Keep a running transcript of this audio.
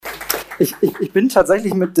Ich bin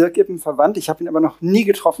tatsächlich mit Dirk Ippen verwandt, ich habe ihn aber noch nie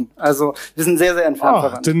getroffen. Also wir sind sehr, sehr entfernt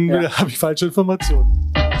verwandt. Dann habe ich falsche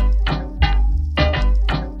Informationen.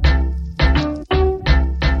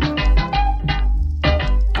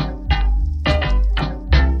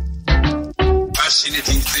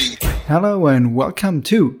 Hello and welcome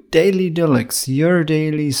to Daily Deluxe, your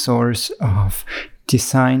daily source of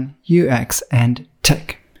design, UX and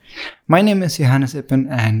tech. My name is Johannes Ippen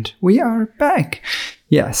and we are back.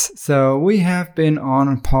 Yes, so we have been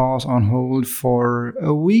on pause, on hold for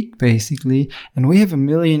a week basically, and we have a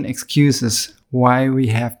million excuses why we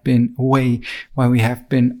have been away, why we have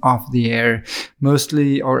been off the air.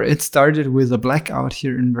 Mostly, or it started with a blackout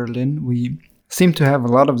here in Berlin. We seem to have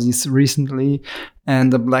a lot of these recently,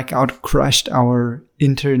 and the blackout crushed our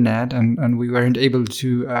internet, and we weren't able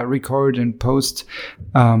to record and post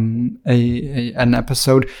an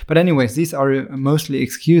episode. But anyways, these are mostly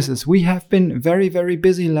excuses. We have been very, very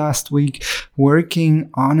busy last week working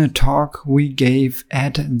on a talk we gave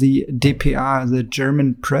at the dpa, the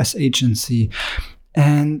German press agency.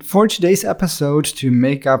 And for today's episode, to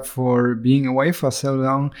make up for being away for so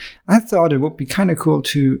long, I thought it would be kind of cool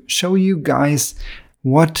to show you guys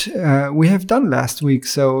what we have done last week.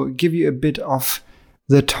 So give you a bit of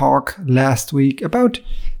the talk last week about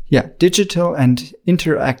digital and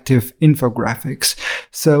interactive infographics.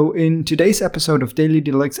 So in today's episode of Daily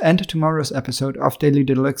Deluxe and tomorrow's episode of Daily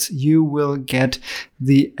Deluxe, you will get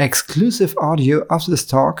the exclusive audio of this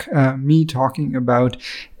talk, me talking about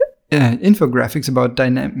infographics, about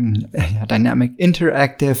dynamic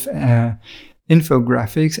interactive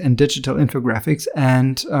infographics and digital infographics.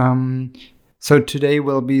 And so today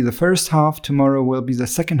will be the first half, tomorrow will be the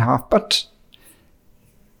second half, but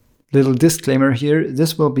little disclaimer here,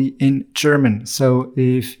 this will be in German. So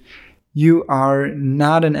if you are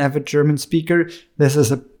not an avid German speaker, this is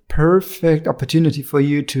a perfect opportunity for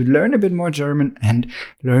you to learn a bit more German and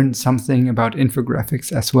learn something about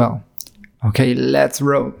infographics as well. Okay, let's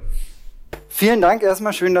roll. Vielen Dank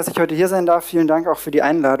erstmal, schön, dass ich heute hier sein darf. Vielen Dank auch für die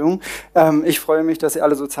Einladung. Ich freue mich, dass Sie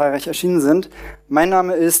alle so zahlreich erschienen sind. Mein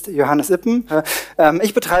Name ist Johannes Ippen.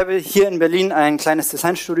 Ich betreibe hier in Berlin ein kleines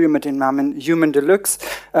Designstudio mit dem Namen Human Deluxe.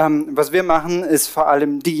 Was wir machen, ist vor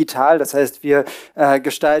allem digital. Das heißt, wir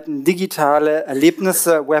gestalten digitale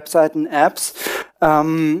Erlebnisse, Webseiten, Apps.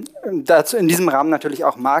 Dazu in diesem Rahmen natürlich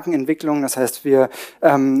auch Markenentwicklung. Das heißt, wir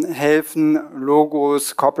helfen,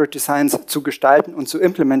 Logos, Corporate Designs zu gestalten und zu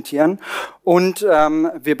implementieren. Und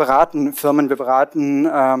wir beraten Firmen, wir beraten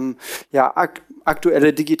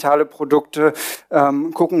aktuelle digitale Produkte,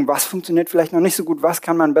 gucken, was funktioniert vielleicht noch nicht so gut, was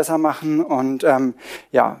kann man besser machen und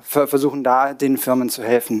versuchen da den Firmen zu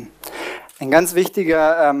helfen. Ein ganz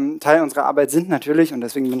wichtiger Teil unserer Arbeit sind natürlich, und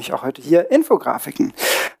deswegen bin ich auch heute hier, Infografiken.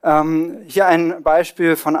 Hier ein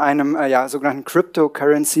Beispiel von einem sogenannten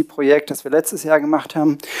Cryptocurrency-Projekt, das wir letztes Jahr gemacht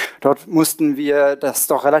haben. Dort mussten wir das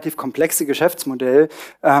doch relativ komplexe Geschäftsmodell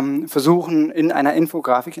versuchen, in einer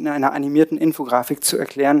Infografik, in einer animierten Infografik zu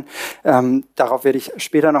erklären. Darauf werde ich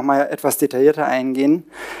später nochmal etwas detaillierter eingehen.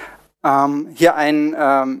 Hier ein,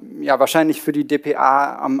 wahrscheinlich für die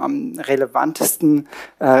dpa am relevantesten,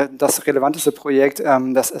 das relevanteste Projekt,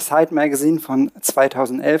 das Aside Magazine von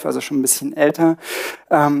 2011, also schon ein bisschen älter.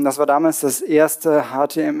 Das war damals das erste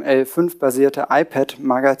HTML5-basierte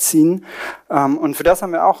iPad-Magazin. Und für das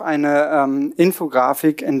haben wir auch eine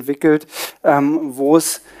Infografik entwickelt, wo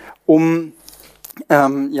es um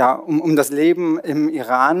das Leben im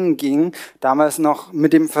Iran ging, damals noch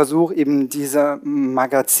mit dem Versuch, eben diese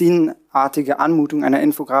magazinartige Anmutung einer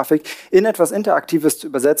Infografik in etwas Interaktives zu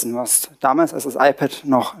übersetzen, was damals, als das iPad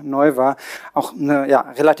noch neu war, auch eine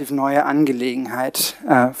relativ neue Angelegenheit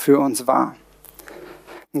für uns war.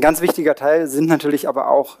 Ein ganz wichtiger Teil sind natürlich aber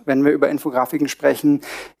auch, wenn wir über Infografiken sprechen,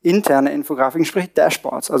 interne Infografiken, sprich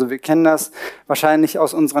Dashboards. Also wir kennen das wahrscheinlich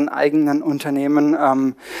aus unseren eigenen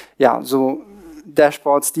Unternehmen, so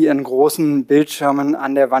Dashboards, die in großen Bildschirmen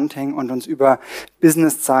an der Wand hängen und uns über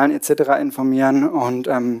Businesszahlen etc. informieren. Und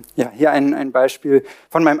hier ein Beispiel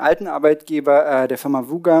von meinem alten Arbeitgeber, der Firma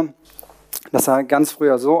Vuga. Das sah ganz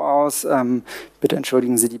früher so aus. Bitte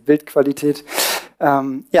entschuldigen Sie die Bildqualität.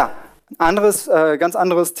 Ganz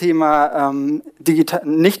anderes Thema,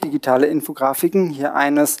 nicht digitale Infografiken. Hier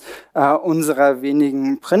eines unserer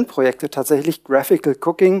wenigen Printprojekte, tatsächlich Graphical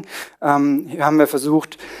Cooking. Hier haben wir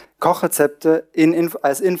versucht, Kochrezepte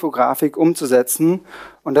als Infografik umzusetzen.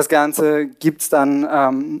 Und das Ganze gibt es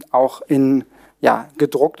dann auch in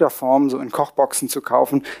gedruckter Form, so in Kochboxen zu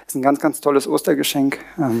kaufen. Ist ein ganz, ganz tolles Ostergeschenk.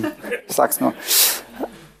 Ich sag's nur.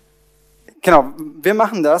 Genau, wir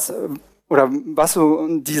machen das, oder was so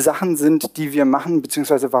die Sachen sind, die wir machen,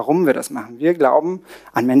 beziehungsweise warum wir das machen. Wir glauben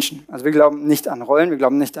an Menschen. Also wir glauben nicht an Rollen, wir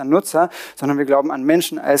glauben nicht an Nutzer, sondern wir glauben an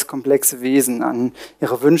Menschen als komplexe Wesen, an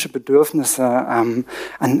ihre Wünsche, Bedürfnisse, an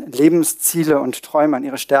Lebensziele und Träume, an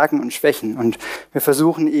ihre Stärken und Schwächen. Und wir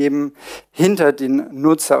versuchen eben hinter den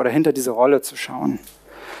Nutzer oder hinter diese Rolle zu schauen.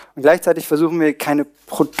 Und gleichzeitig versuchen wir keine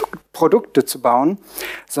Produkte zu bauen,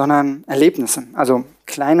 sondern Erlebnisse, also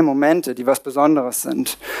kleine Momente, die was Besonderes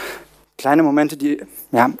sind. Kleine Momente, die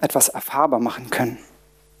etwas erfahrbar machen können.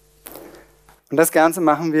 Und das Ganze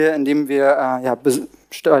machen wir, indem wir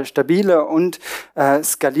stabile und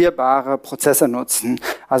skalierbare Prozesse nutzen.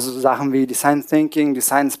 Also so Sachen wie Design Thinking,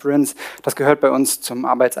 Design Sprints, das gehört bei uns zum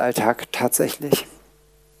Arbeitsalltag tatsächlich.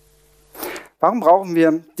 Warum brauchen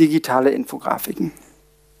wir digitale Infografiken?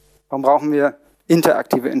 Warum brauchen wir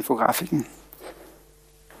interaktive Infografiken?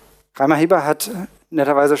 Reimer Heber hat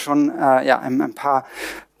netterweise schon ein paar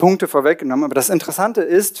Punkte vorweggenommen. Aber das Interessante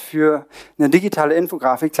ist für eine digitale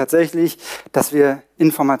Infografik tatsächlich, dass wir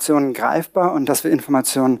Informationen greifbar und dass wir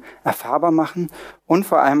Informationen erfahrbar machen und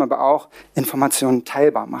vor allem aber auch Informationen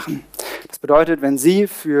teilbar machen. Das bedeutet, wenn Sie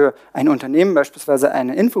für ein Unternehmen beispielsweise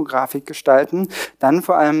eine Infografik gestalten, dann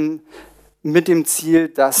vor allem mit dem Ziel,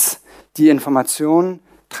 dass die Information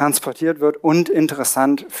transportiert wird und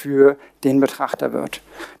interessant für den Betrachter wird.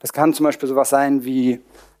 Das kann zum Beispiel sowas sein wie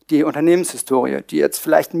die Unternehmenshistorie, die jetzt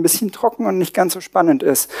vielleicht ein bisschen trocken und nicht ganz so spannend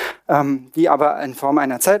ist, die aber in Form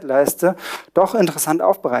einer Zeitleiste doch interessant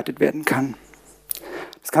aufbereitet werden kann.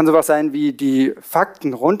 Das kann sowas sein wie die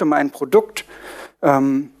Fakten rund um ein Produkt,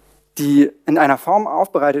 die in einer Form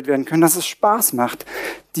aufbereitet werden können, dass es Spaß macht,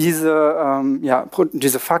 diese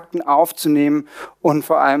Fakten aufzunehmen und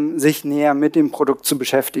vor allem sich näher mit dem Produkt zu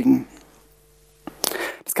beschäftigen.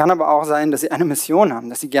 Es kann aber auch sein, dass Sie eine Mission haben,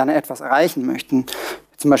 dass Sie gerne etwas erreichen möchten.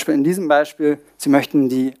 Zum Beispiel in diesem Beispiel, Sie möchten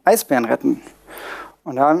die Eisbären retten.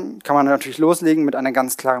 Und da kann man natürlich loslegen mit einem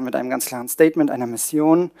ganz klaren Statement, einer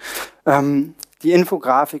Mission, die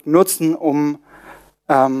Infografik nutzen, um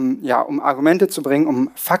Argumente zu bringen,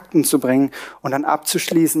 um Fakten zu bringen und dann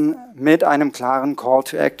abzuschließen mit einem klaren Call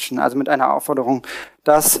to Action, also mit einer Aufforderung,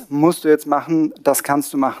 das musst du jetzt machen, das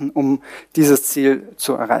kannst du machen, um dieses Ziel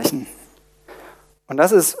zu erreichen. Und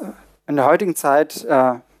das ist in der heutigen Zeit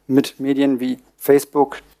mit Medien wie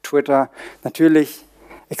Facebook, Twitter natürlich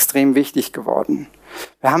extrem wichtig geworden.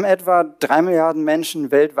 Wir haben etwa 3 Milliarden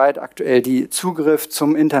Menschen weltweit aktuell, die Zugriff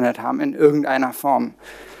zum Internet haben in irgendeiner Form.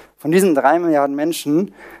 Von diesen 3 Milliarden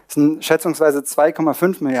Menschen sind schätzungsweise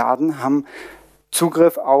 2,5 Milliarden haben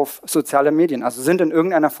Zugriff auf soziale Medien, also sind in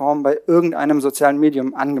irgendeiner Form bei irgendeinem sozialen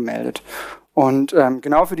Medium angemeldet. Und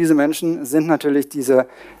genau für diese Menschen sind natürlich diese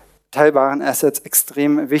teilbaren Assets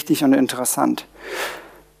extrem wichtig und interessant.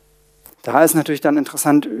 Da ist natürlich dann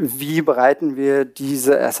interessant, wie bereiten wir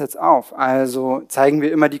diese Assets auf? Also zeigen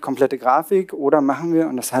wir immer die komplette Grafik oder machen wir,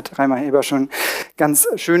 und das hat Reimer Heber schon ganz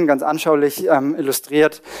schön, ganz anschaulich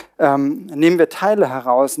illustriert, nehmen wir Teile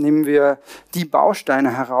heraus, nehmen wir die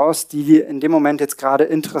Bausteine heraus, die in dem Moment jetzt gerade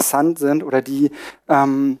interessant sind oder die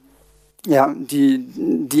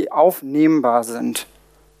aufnehmbar sind.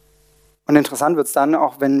 Und interessant wird es dann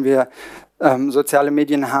auch, wenn wir soziale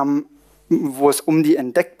Medien haben, wo es um die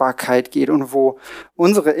Entdeckbarkeit geht und wo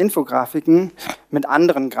unsere Infografiken mit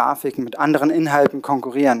anderen Grafiken, mit anderen Inhalten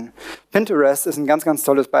konkurrieren. Pinterest ist ein ganz, ganz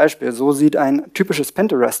tolles Beispiel. So sieht ein typisches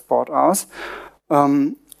Pinterest-Board aus.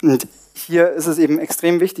 Und hier ist es eben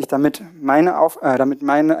extrem wichtig, damit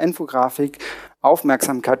meine Infografik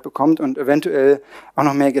Aufmerksamkeit bekommt und eventuell auch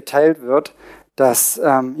noch mehr geteilt wird, dass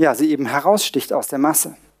sie eben heraussticht aus der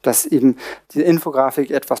Masse, dass eben die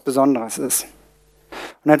Infografik etwas Besonderes ist.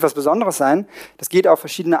 Und etwas Besonderes sein, das geht auf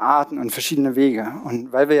verschiedene Arten und verschiedene Wege.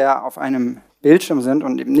 Und weil wir ja auf einem Bildschirm sind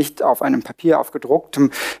und eben nicht auf einem Papier aufgedrucktem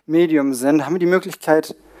Medium sind, haben wir die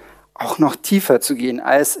Möglichkeit, auch noch tiefer zu gehen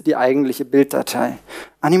als die eigentliche Bilddatei.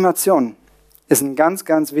 Animation ist ein ganz,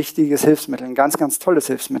 ganz wichtiges Hilfsmittel, ein ganz, ganz tolles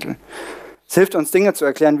Hilfsmittel. Es hilft uns, Dinge zu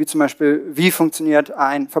erklären, wie zum Beispiel, wie funktioniert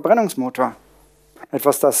ein Verbrennungsmotor?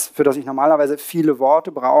 Etwas, für das ich normalerweise viele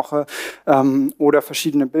Worte brauche oder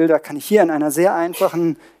verschiedene Bilder, kann ich hier in einer sehr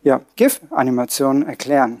einfachen GIF-Animation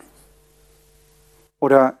erklären.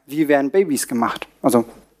 Oder wie werden Babys gemacht? Also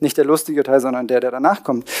nicht der lustige Teil, sondern der danach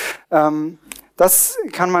kommt. Das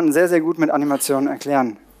kann man sehr, sehr gut mit Animationen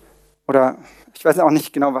erklären. Oder ich weiß auch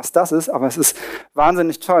nicht genau, was das ist, aber es ist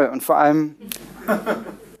wahnsinnig toll. Und vor allem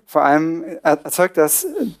erzeugt das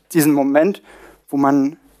diesen Moment, wo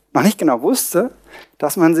man noch nicht genau wusste,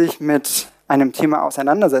 dass man sich mit einem Thema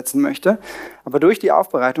auseinandersetzen möchte. Aber durch die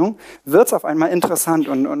Aufbereitung wird es auf einmal interessant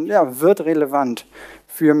und wird relevant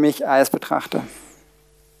für mich als Betrachter.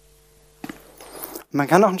 Man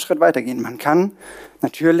kann noch einen Schritt weiter gehen. Man kann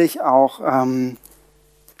natürlich auch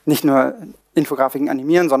nicht nur Infografiken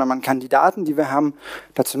animieren, sondern man kann die Daten, die wir haben,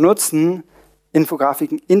 dazu nutzen,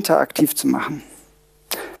 Infografiken interaktiv zu machen.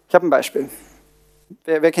 Ich habe ein Beispiel.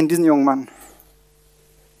 Wer kennt diesen jungen Mann?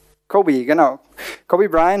 Kobe, genau. Kobe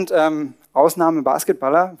Bryant,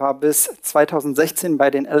 Ausnahme-Basketballer, war bis 2016 bei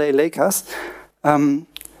den LA Lakers.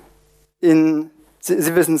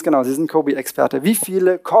 Sie wissen es genau, Sie sind Kobe-Experte. Wie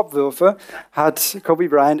viele Korbwürfe hat Kobe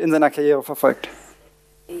Bryant in seiner Karriere verfolgt?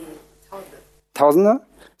 Tausende?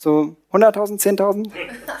 So 100.000, 10.000?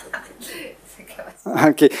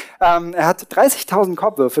 Okay. Er hat 30.000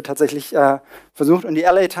 Korbwürfe tatsächlich versucht und die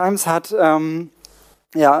LA Times hat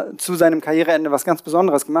zu seinem Karriereende was ganz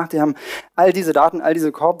Besonderes gemacht. Die haben all diese Daten, all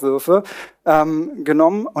diese Korbwürfe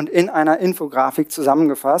genommen und in einer Infografik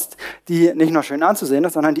zusammengefasst, die nicht nur schön anzusehen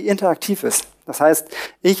ist, sondern die interaktiv ist. Das heißt,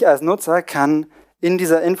 ich als Nutzer kann in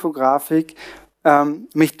dieser Infografik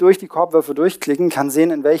mich durch die Korbwürfe durchklicken, kann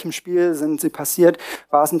sehen, in welchem Spiel sind sie passiert,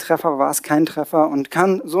 war es ein Treffer, war es kein Treffer und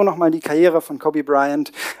kann so nochmal die Karriere von Kobe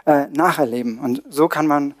Bryant nacherleben. Und so kann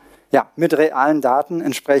man mit realen Daten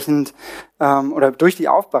entsprechend oder durch die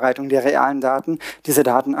Aufbereitung der realen Daten diese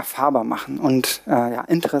Daten erfahrbar machen und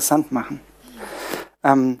interessant machen.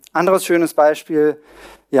 Anderes schönes Beispiel,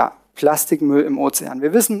 Plastikmüll im Ozean.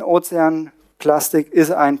 Wir wissen, Ozeanplastik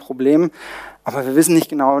ist ein Problem, aber wir wissen nicht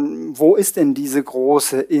genau, wo ist denn diese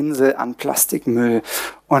große Insel an Plastikmüll?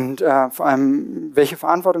 Und vor allem, welche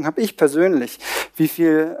Verantwortung habe ich persönlich? Wie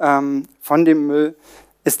viel von dem Müll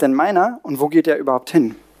ist denn meiner und wo geht der überhaupt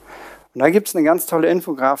hin? Und da gibt es eine ganz tolle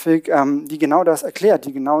Infografik, die genau das erklärt,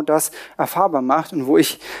 die genau das erfahrbar macht und wo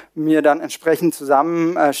ich mir dann entsprechend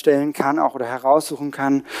zusammenstellen kann auch oder heraussuchen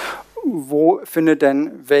kann, wo findet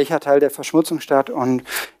denn welcher Teil der Verschmutzung statt und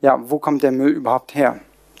wo kommt der Müll überhaupt her.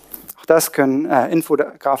 Auch das können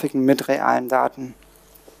Infografiken mit realen Daten.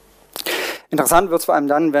 Interessant wird es vor allem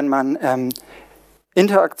dann, wenn man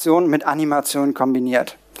Interaktion mit Animation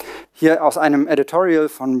kombiniert. Hier aus einem Editorial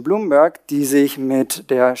von Bloomberg, die sich mit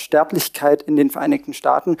der Sterblichkeit in den Vereinigten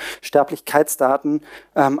Staaten, Sterblichkeitsdaten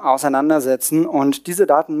auseinandersetzen und diese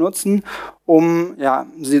Daten nutzen, um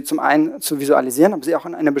sie zum einen zu visualisieren, aber sie auch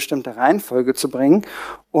in eine bestimmte Reihenfolge zu bringen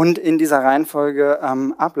und in dieser Reihenfolge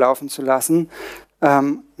ablaufen zu lassen,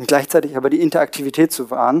 gleichzeitig aber die Interaktivität zu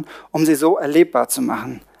wahren, um sie so erlebbar zu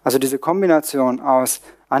machen. Also diese Kombination aus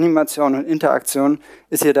Animation und Interaktion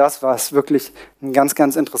ist hier das, was wirklich ein ganz,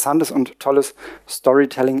 ganz interessantes und tolles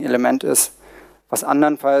Storytelling-Element ist, was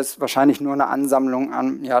andernfalls wahrscheinlich nur eine Ansammlung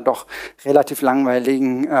an doch relativ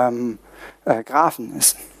langweiligen Graphen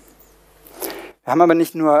ist. Wir haben aber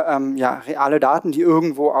nicht nur reale Daten, die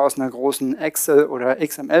irgendwo aus einer großen Excel- oder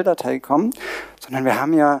XML-Datei kommen, sondern wir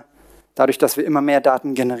haben dadurch, dass wir immer mehr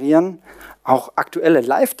Daten generieren, auch aktuelle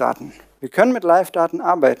Live-Daten. Wir können mit Live-Daten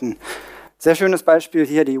arbeiten. Sehr schönes Beispiel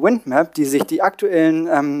hier die Windmap, die sich die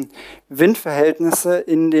aktuellen Windverhältnisse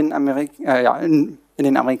in den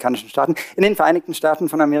amerikanischen Staaten, in den Vereinigten Staaten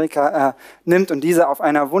von Amerika nimmt und diese auf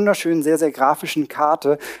einer wunderschönen, sehr, sehr grafischen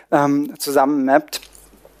Karte zusammenmappt.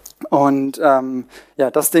 Und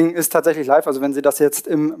das Ding ist tatsächlich live, also wenn Sie das jetzt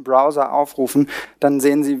im Browser aufrufen, dann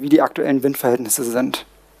sehen Sie, wie die aktuellen Windverhältnisse sind.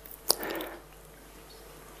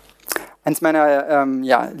 Eins meiner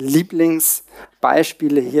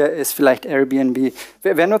Lieblingsbeispiele hier ist vielleicht Airbnb.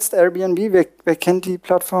 Wer nutzt Airbnb? Wer kennt die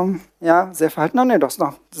Plattform? Ja, sehr verhalten? No, nee, doch,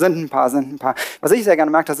 sind ein paar. Was ich sehr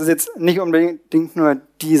gerne mag, das ist jetzt nicht unbedingt nur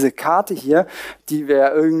diese Karte hier, die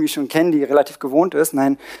wir irgendwie schon kennen, die relativ gewohnt ist.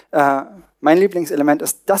 Nein, mein Lieblingselement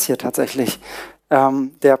ist das hier tatsächlich,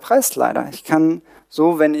 der Preisslider. Ich kann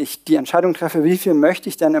so, wenn ich die Entscheidung treffe, wie viel möchte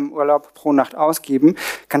ich denn im Urlaub pro Nacht ausgeben,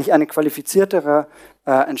 kann ich eine qualifiziertere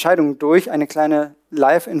Entscheidung durch eine kleine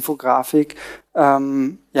Live-Infografik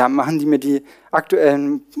machen, die mir die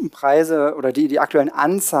aktuellen Preise oder die aktuellen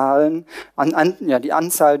Anzahlen, die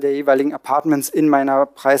Anzahl der jeweiligen Apartments in meiner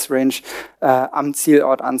Preisrange am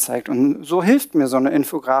Zielort anzeigt. Und so hilft mir so eine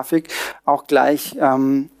Infografik auch gleich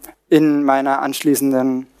in meiner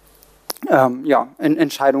anschließenden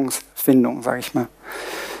Entscheidungsfindung, sage ich mal.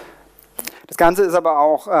 Das Ganze ist aber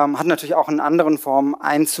auch, hat natürlich auch in anderen Formen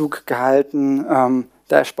Einzug gehalten.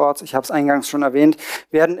 Dashboards, ich habe es eingangs schon erwähnt,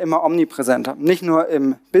 werden immer omnipräsenter. Nicht nur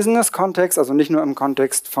im Business-Kontext, also nicht nur im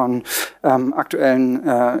Kontext von aktuellen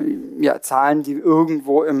Zahlen, die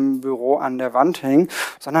irgendwo im Büro an der Wand hängen,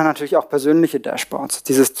 sondern natürlich auch persönliche Dashboards.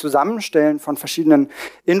 Dieses Zusammenstellen von verschiedenen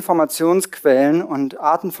Informationsquellen und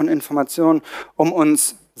Arten von Informationen, um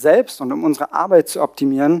uns selbst und um unsere Arbeit zu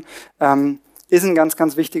optimieren, ist ein ganz,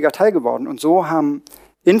 ganz wichtiger Teil geworden. Und so haben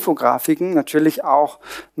Infografiken natürlich auch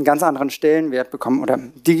einen ganz anderen Stellenwert bekommen oder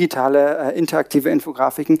digitale, interaktive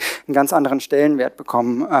Infografiken einen ganz anderen Stellenwert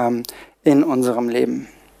bekommen in unserem Leben.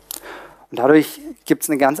 Und dadurch gibt es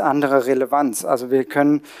eine ganz andere Relevanz. Also wir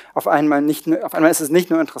können auf einmal ist es nicht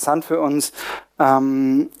nur interessant für uns,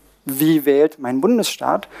 wie wählt mein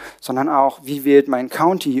Bundesstaat, sondern auch, wie wählt mein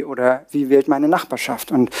County oder wie wählt meine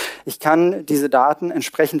Nachbarschaft. Und ich kann diese Daten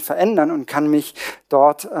entsprechend verändern und kann mich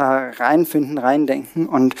dort reinfinden, reindenken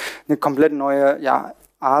und eine komplett neue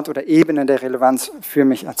Art oder Ebene der Relevanz für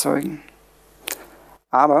mich erzeugen.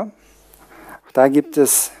 Aber auch da gibt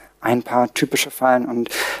es ein paar typische Fallen.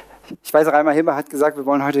 Und ich weiß, Reimer Heber hat gesagt, wir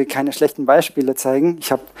wollen heute keine schlechten Beispiele zeigen.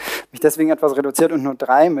 Ich habe mich deswegen etwas reduziert und nur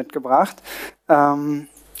 3 mitgebracht.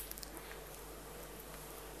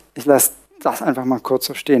 Ich lasse das einfach mal kurz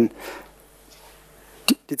so stehen.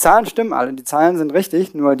 Die Zahlen stimmen alle, die Zahlen sind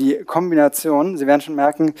richtig, nur die Kombination, Sie werden schon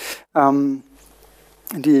merken,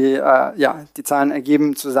 die Zahlen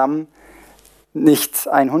ergeben zusammen nicht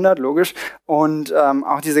 100, logisch. Und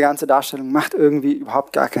auch diese ganze Darstellung macht irgendwie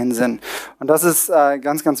überhaupt gar keinen Sinn. Und das ist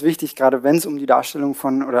ganz, ganz wichtig, gerade wenn es um die Darstellung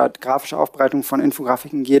von oder grafische Aufbereitung von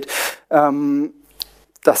Infografiken geht,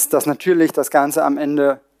 dass natürlich das Ganze am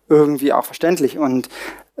Ende irgendwie auch verständlich und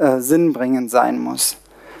sinnbringend sein muss.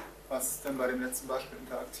 Was ist denn bei dem letzten Beispiel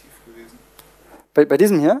interaktiv gewesen? Bei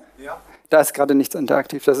diesem hier? Ja. Da ist gerade nichts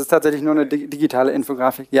interaktiv. Das ist tatsächlich nur eine digitale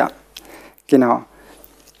Infografik. Ja, genau.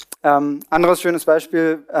 Anderes schönes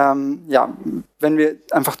Beispiel, wenn wir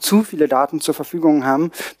einfach zu viele Daten zur Verfügung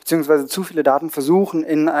haben, beziehungsweise zu viele Daten versuchen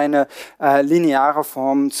in eine lineare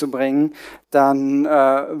Form zu bringen, dann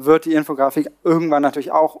wird die Infografik irgendwann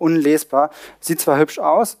natürlich auch unlesbar. Sieht zwar hübsch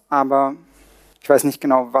aus, aber ich weiß nicht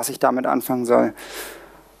genau, was ich damit anfangen soll.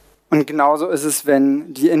 Und genauso ist es,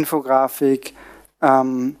 wenn die Infografik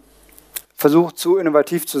versucht, zu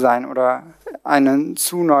innovativ zu sein oder einen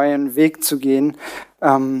zu neuen Weg zu gehen,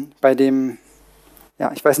 bei dem,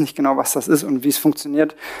 ich weiß nicht genau, was das ist und wie es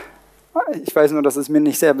funktioniert. Ich weiß nur, dass es mir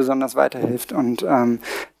nicht sehr besonders weiterhilft und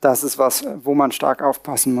das ist was, wo man stark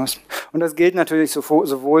aufpassen muss. Und das gilt natürlich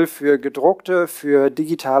sowohl für gedruckte, für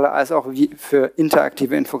digitale, als auch für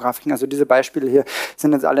interaktive Infografiken. Also diese Beispiele hier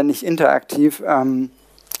sind jetzt alle nicht interaktiv,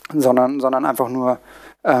 sondern einfach nur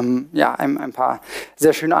ein paar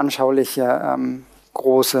sehr schön anschauliche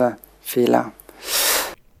große Fehler.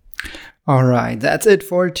 Alright, that's it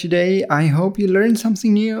for today. I hope you learned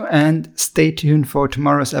something new and stay tuned for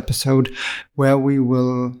tomorrow's episode where we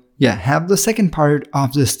will have the second part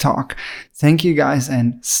of this talk. Thank you guys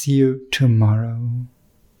and see you tomorrow.